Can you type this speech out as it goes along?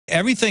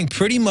everything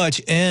pretty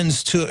much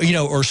ends to,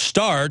 or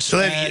starts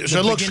at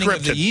the beginning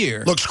of the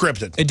year. Looks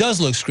scripted. It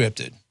does look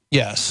scripted,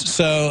 yes.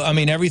 So, I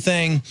mean,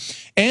 everything,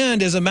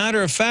 and as a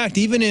matter of fact,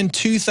 even in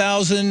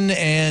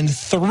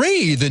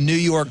 2003, the New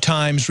York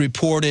Times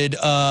reported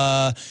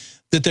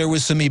that there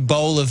was some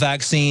Ebola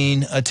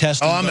vaccine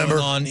testing going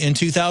on in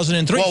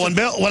 2003. Well,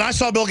 when I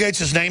saw Bill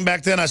Gates' name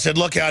back then, I said,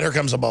 look out, here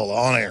comes Ebola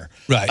on air.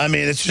 Right. I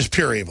mean, it's just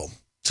pure evil.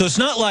 So it's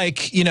not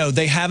like,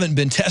 they haven't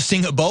been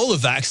testing Ebola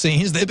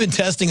vaccines. They've been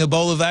testing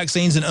Ebola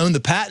vaccines and owned the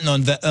patent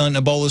on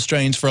Ebola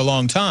strains for a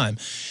long time.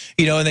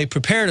 And they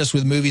prepared us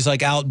with movies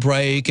like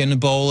Outbreak and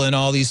Ebola and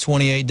all these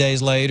 28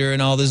 Days Later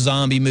and all the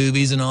zombie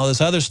movies and all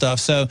this other stuff.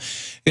 So,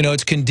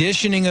 it's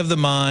conditioning of the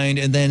mind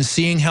and then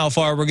seeing how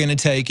far we're going to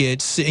take it,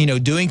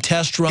 doing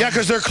test runs. Yeah,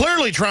 because they're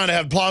clearly trying to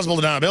have plausible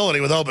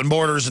deniability with open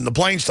borders and the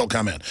planes still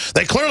come in.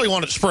 They clearly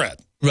want it to spread.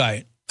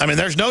 Right. I mean,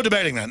 there's no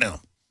debating that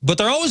now. But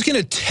they're always going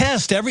to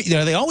test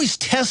they always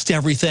test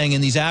everything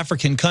in these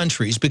African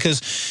countries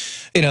because,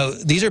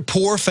 these are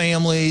poor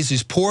families,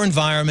 these poor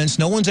environments.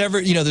 No one's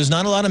ever, there's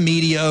not a lot of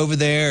media over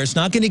there. It's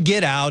not going to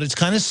get out. It's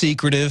kind of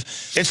secretive.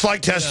 It's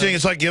like testing.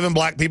 It's like giving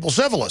black people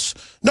syphilis.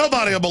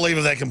 Nobody will believe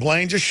if they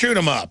complain. Just shoot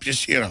them up.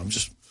 Just.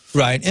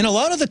 Right. And a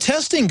lot of the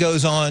testing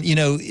goes on,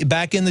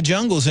 back in the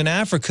jungles in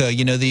Africa,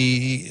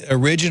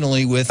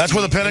 originally with... That's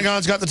where the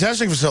Pentagon's got the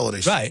testing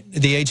facilities. Right.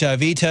 The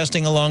HIV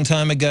testing a long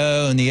time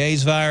ago and the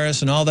AIDS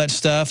virus and all that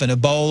stuff and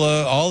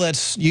Ebola, all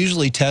that's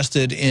usually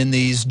tested in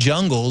these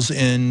jungles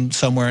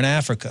somewhere in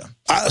Africa.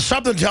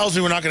 Something tells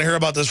me we're not going to hear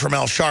about this from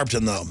Al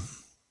Sharpton, though.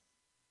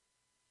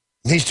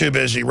 He's too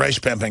busy race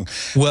pimping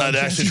to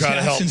actually try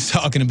to help. Jason's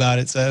talking about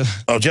it, so.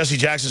 Oh, Jesse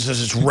Jackson says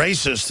it's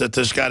racist that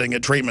this guy didn't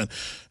get treatment.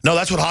 No,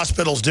 that's what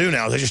hospitals do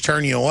now. They just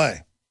turn you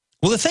away.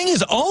 Well, the thing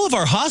is, all of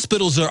our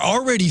hospitals are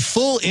already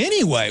full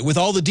anyway with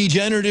all the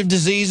degenerative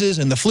diseases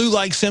and the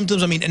flu-like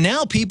symptoms. I mean,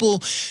 now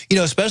people,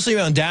 especially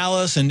around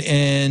Dallas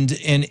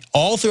and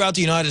all throughout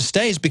the United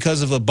States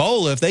because of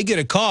Ebola, if they get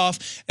a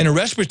cough and a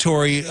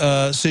respiratory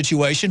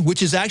situation,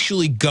 which is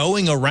actually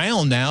going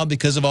around now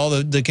because of all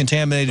the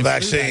contaminated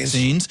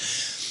vaccines,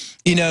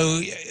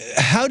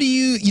 how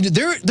do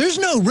there's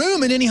no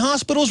room in any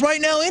hospitals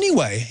right now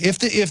anyway. If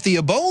the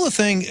Ebola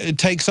thing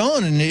takes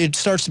on and it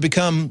starts to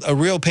become a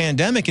real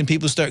pandemic and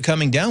people start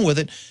coming down with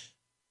it,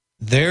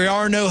 there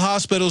are no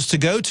hospitals to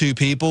go to,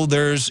 people.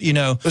 There's,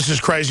 This is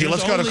crazy.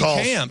 Let's go to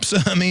calls. Camps.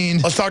 I mean.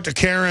 Let's talk to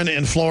Karen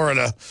in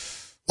Florida.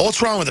 Well,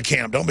 what's wrong with the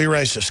camp? Don't be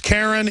racist.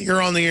 Karen,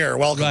 you're on the air.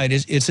 Welcome. Right.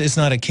 It's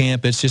not a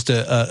camp. It's just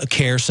a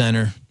care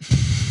center.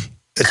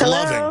 It's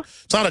loving.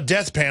 It's not a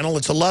death panel.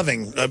 It's a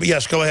loving.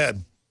 Yes, go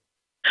ahead.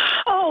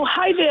 Oh,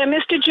 hi there,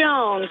 Mr.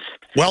 Jones.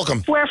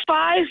 Welcome. We're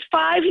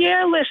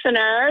five-year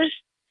listeners,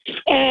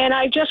 and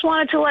I just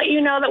wanted to let you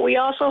know that we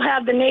also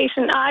have the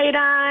nascent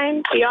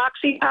iodine, the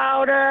oxy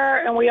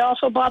powder, and we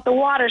also bought the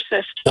water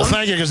system. Well,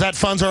 thank you, because that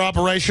funds our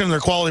operation and their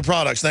quality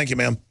products. Thank you,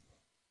 ma'am.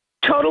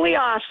 Totally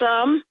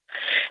awesome.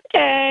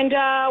 And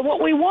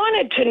what we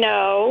wanted to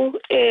know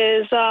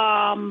is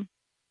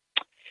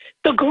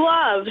the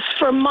gloves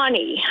for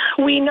money.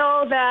 We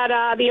know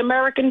that the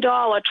American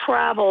dollar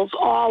travels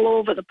all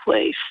over the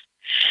place.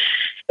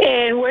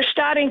 And we're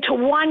starting to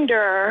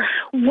wonder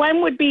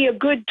when would be a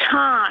good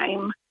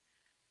time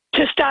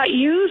to start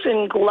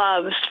using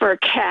gloves for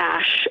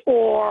cash,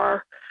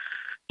 or,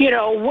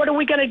 what are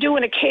we going to do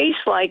in a case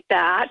like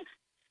that?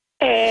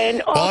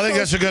 And also, well, I think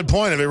that's a good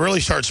point. If it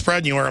really starts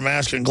spreading, you wear a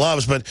mask and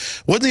gloves. But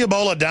wouldn't the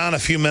Ebola down a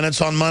few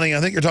minutes on money?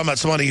 I think you're talking about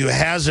somebody who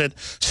has it,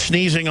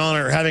 sneezing on it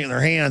or having it in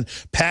their hand,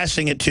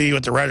 passing it to you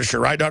at the register.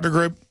 Right, Dr.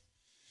 Group?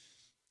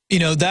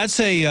 That's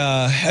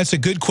a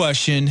good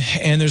question,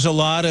 and there's a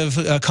lot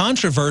of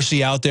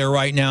controversy out there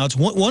right now. It's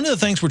one of the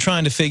things we're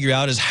trying to figure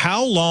out is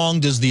how long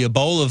does the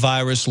Ebola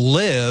virus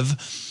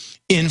live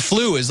in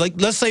fluids? Like,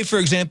 let's say, for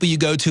example, you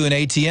go to an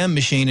ATM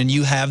machine and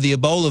you have the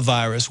Ebola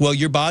virus. Well,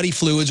 your body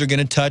fluids are going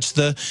to touch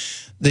the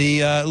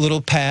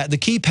little pad, the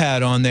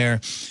keypad on there.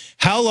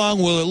 How long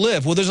will it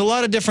live? Well, there's a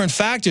lot of different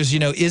factors.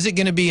 Is it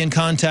going to be in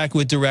contact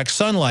with direct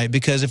sunlight?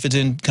 Because if it's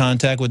in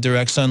contact with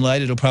direct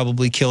sunlight, it'll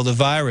probably kill the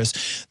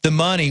virus. The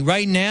money.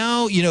 Right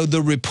now,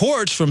 the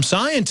reports from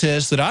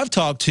scientists that I've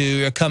talked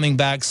to are coming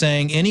back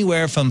saying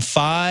anywhere from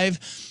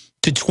 5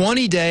 to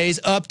 20 days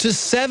up to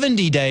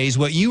 70 days,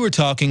 what you were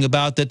talking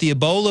about, that the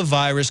Ebola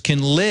virus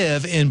can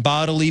live in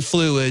bodily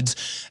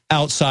fluids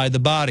outside the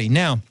body.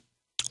 Now,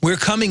 we're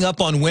coming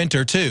up on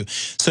winter, too.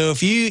 So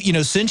if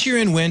since you're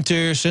in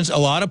winter, since a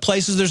lot of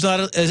places there's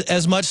not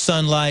as much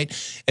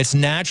sunlight, it's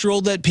natural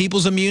that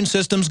people's immune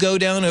systems go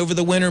down over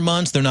the winter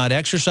months. They're not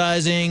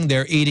exercising.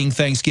 They're eating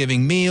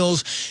Thanksgiving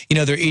meals.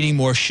 They're eating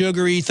more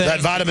sugary things.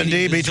 That vitamin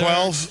D,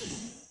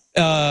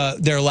 B12?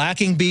 They're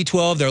lacking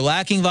B12. They're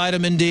lacking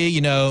vitamin D,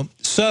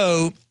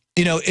 So,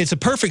 it's a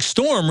perfect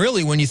storm,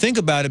 really, when you think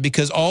about it,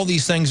 because all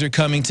these things are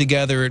coming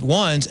together at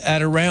once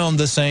at around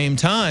the same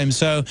time.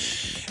 So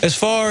as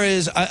far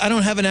as, I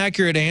don't have an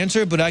accurate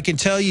answer, but I can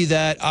tell you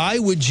that I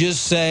would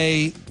just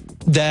say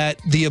that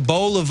the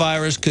Ebola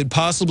virus could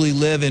possibly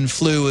live in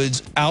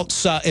fluids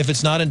outside, if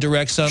it's not in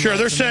direct sunlight. Sure,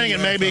 they're saying it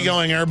may be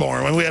going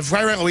airborne. When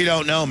we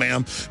don't know,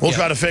 ma'am. We'll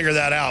try to figure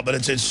that out, but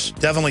it's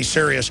definitely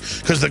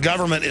serious because the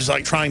government is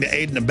like trying to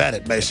aid and abet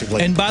it,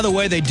 basically. And by the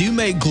way, they do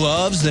make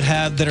gloves that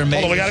are made.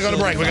 Hold on, we got to go to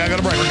break. We're going to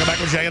come back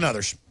with Jay and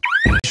others.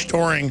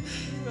 Storing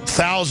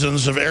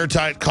thousands of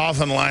airtight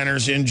coffin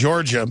liners in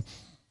Georgia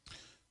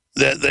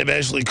that they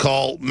basically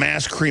call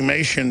mass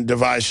cremation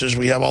devices.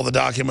 We have all the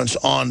documents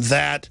on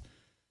that.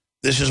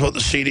 This is what the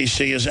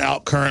CDC is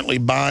out currently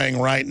buying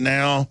right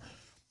now.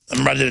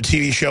 I did a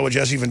TV show with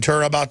Jesse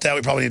Ventura about that.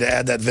 We probably need to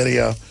add that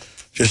video.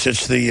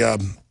 It's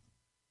the,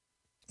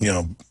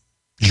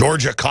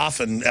 Georgia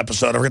coffin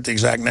episode. I forget the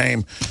exact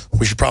name.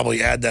 We should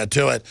probably add that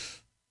to it.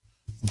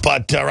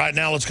 But right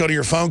now, let's go to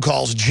your phone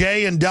calls.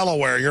 Jay in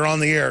Delaware, you're on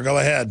the air. Go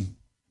ahead.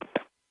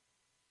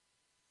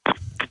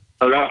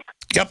 Hello.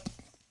 Yep.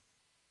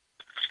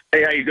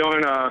 Hey, how you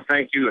doing?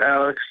 Thank you,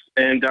 Alex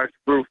and Dr.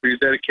 Brew, for your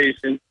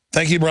dedication.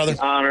 Thank you, brother.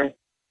 Honor.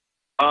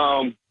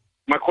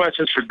 My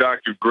question's for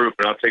Dr. Group,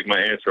 and I'll take my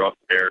answer off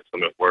the air because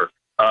I'm at work.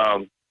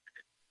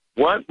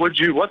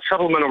 What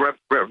supplemental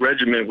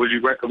regimen would you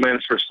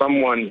recommend for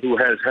someone who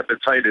has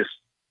hepatitis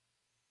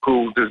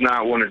who does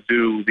not want to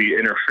do the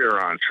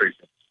interferon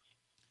treatment?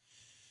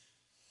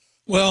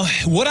 Well,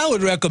 what I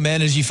would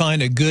recommend is you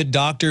find a good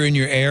doctor in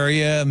your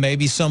area,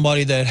 maybe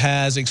somebody that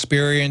has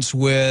experience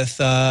with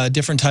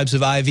different types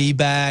of IV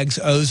bags,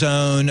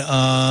 ozone,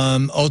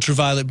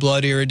 ultraviolet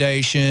blood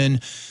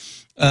irradiation,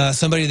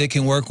 somebody that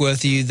can work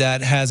with you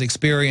that has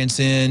experience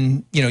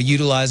in,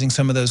 utilizing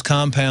some of those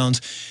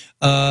compounds.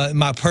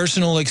 My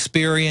personal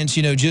experience,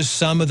 just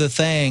some of the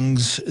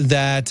things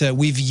that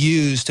we've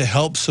used to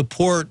help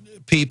support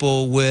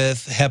people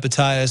with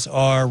hepatitis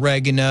are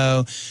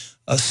oregano,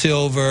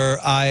 silver,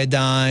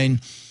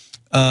 iodine.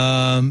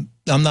 I'm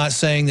not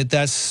saying that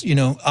that's,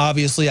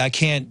 obviously I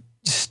can't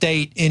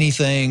state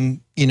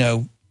anything,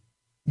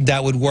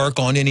 that would work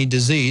on any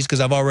disease because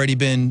I've already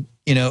been,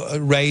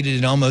 raided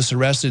and almost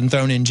arrested and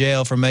thrown in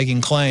jail for making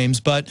claims.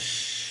 But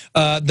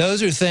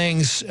those are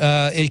things,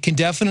 it can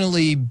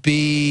definitely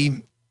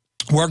be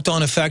worked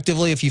on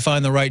effectively if you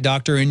find the right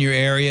doctor in your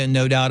area,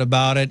 no doubt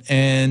about it.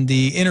 And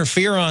the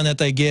interferon that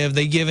they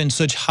give in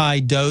such high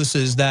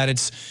doses that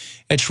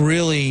it's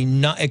really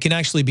not, it can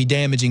actually be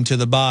damaging to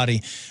the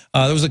body.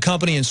 There was a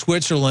company in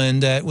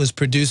Switzerland that was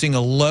producing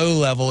a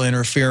low-level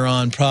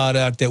interferon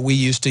product that we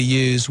used to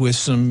use with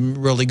some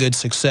really good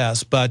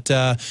success. But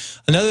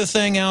another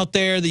thing out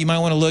there that you might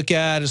want to look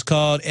at is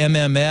called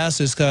MMS.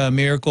 It's a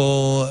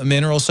Miracle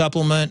Mineral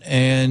Supplement,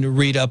 and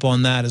read up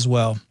on that as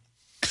well.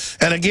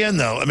 And again,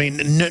 though, I mean,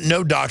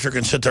 no doctor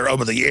can sit there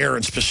over the air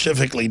and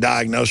specifically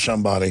diagnose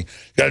somebody.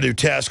 Got to do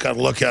tests, got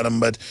to look at them.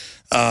 But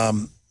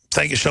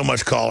thank you so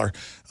much, caller.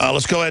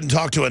 Let's go ahead and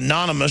talk to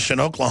Anonymous in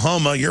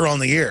Oklahoma. You're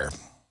on the air.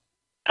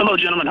 Hello,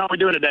 gentlemen. How are we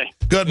doing today?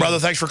 Good, brother.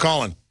 Thanks for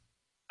calling.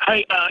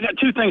 Hey, I got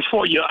two things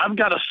for you. I've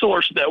got a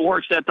source that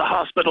works at the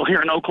hospital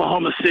here in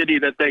Oklahoma City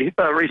that they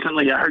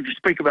recently, I heard you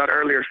speak about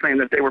earlier, saying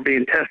that they were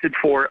being tested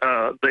for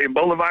the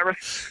Ebola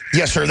virus.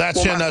 Yes, sir.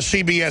 That's in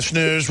CBS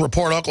News.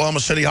 Report: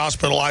 Oklahoma City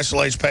Hospital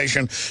isolates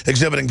patient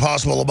exhibiting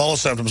possible Ebola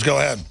symptoms. Go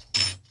ahead.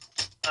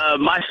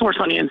 My source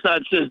on the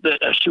inside says that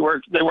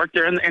they worked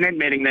there in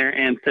admitting there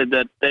and said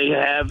that they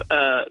have,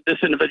 this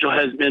individual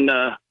has been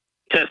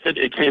tested.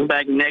 It came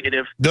back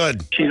negative.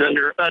 Good. She's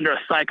under a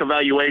psych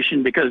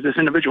evaluation because this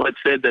individual had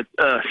said that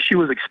she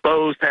was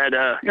exposed, had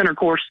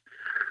intercourse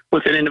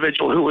with an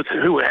individual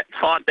who had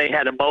thought they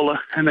had Ebola,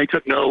 and they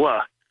took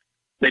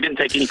they didn't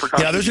take any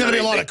precautions. Yeah, there's going to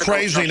be a lot of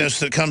craziness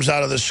that comes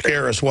out of this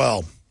scare as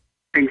well.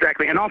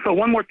 Exactly. And also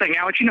one more thing,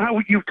 Alex, you know how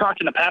you've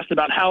talked in the past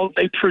about how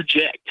they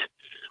project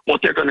what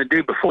they're going to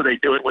do before they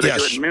do it, whether they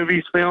do it in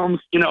movies, films,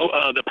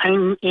 the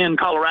pain in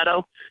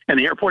Colorado and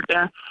the airport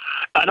there.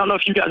 I don't know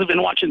if you guys have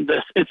been watching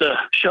this. It's a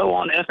show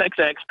on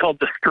FXX called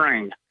The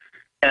Strain.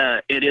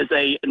 It is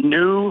a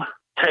new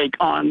take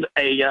on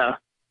a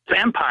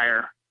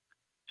vampire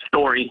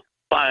story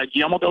by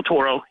Guillermo del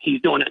Toro. He's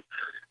doing it.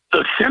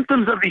 The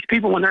symptoms of these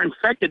people when they're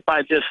infected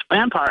by this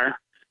vampire,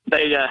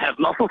 they have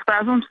muscle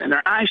spasms and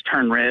their eyes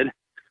turn red.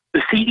 The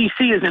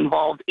CDC is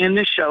involved in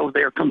this show.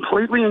 They're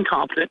completely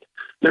incompetent.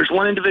 There's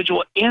one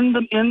individual in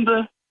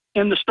the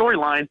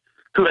storyline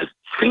who has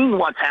seen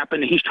what's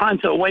happened. He's trying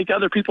to wake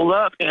other people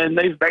up, and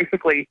they've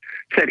basically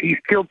said he's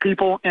killed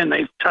people, and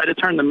they've tried to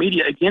turn the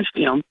media against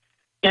him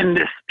in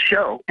this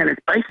show. And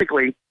it's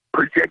basically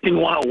projecting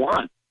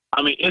 101.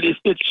 I mean,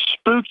 it's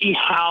spooky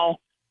how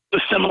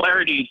the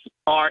similarities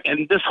are,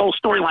 and this whole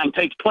storyline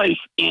takes place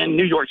in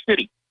New York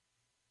City.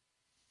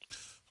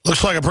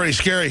 Looks like a pretty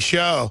scary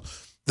show.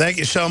 Thank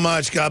you so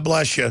much. God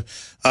bless you.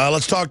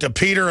 Let's talk to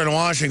Peter in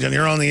Washington.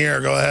 You're on the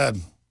air. Go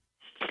ahead.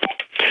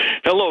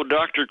 Hello,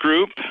 Dr.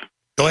 Group.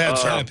 Go ahead,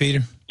 sir. Hi,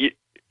 Peter.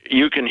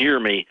 You can hear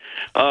me.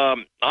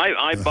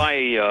 I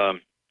buy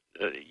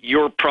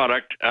your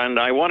product, and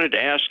I wanted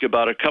to ask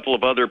about a couple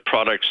of other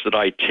products that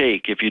I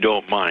take, if you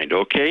don't mind,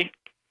 okay?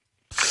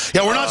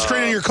 Yeah, we're not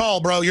screening your call,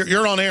 bro.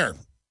 You're on air.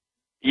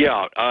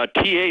 Yeah,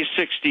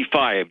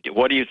 TA65.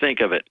 What do you think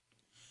of it?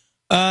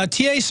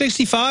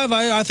 TA65,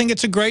 I think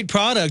it's a great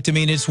product. I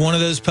mean, it's one of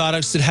those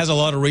products that has a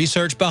lot of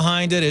research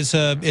behind it.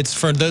 It's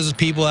for those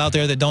people out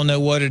there that don't know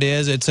what it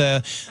is. It's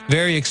a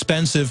very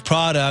expensive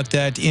product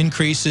that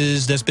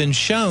that's been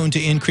shown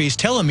to increase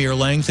telomere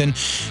length, and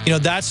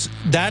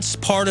that's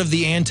part of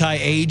the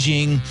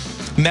anti-aging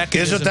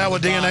mechanism. Isn't that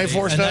what DNA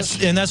Force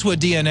does? And that's what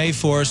DNA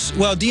Force.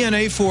 Well,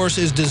 DNA Force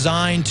is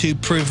designed to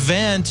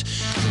prevent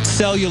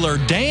cellular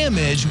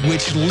damage,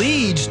 which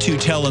leads to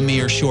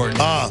telomere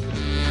shortening.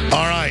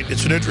 All right,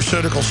 it's a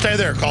nutraceutical. Stay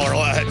there,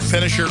 caller.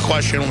 Finish your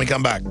question when we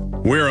come back.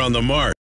 We're on the mark.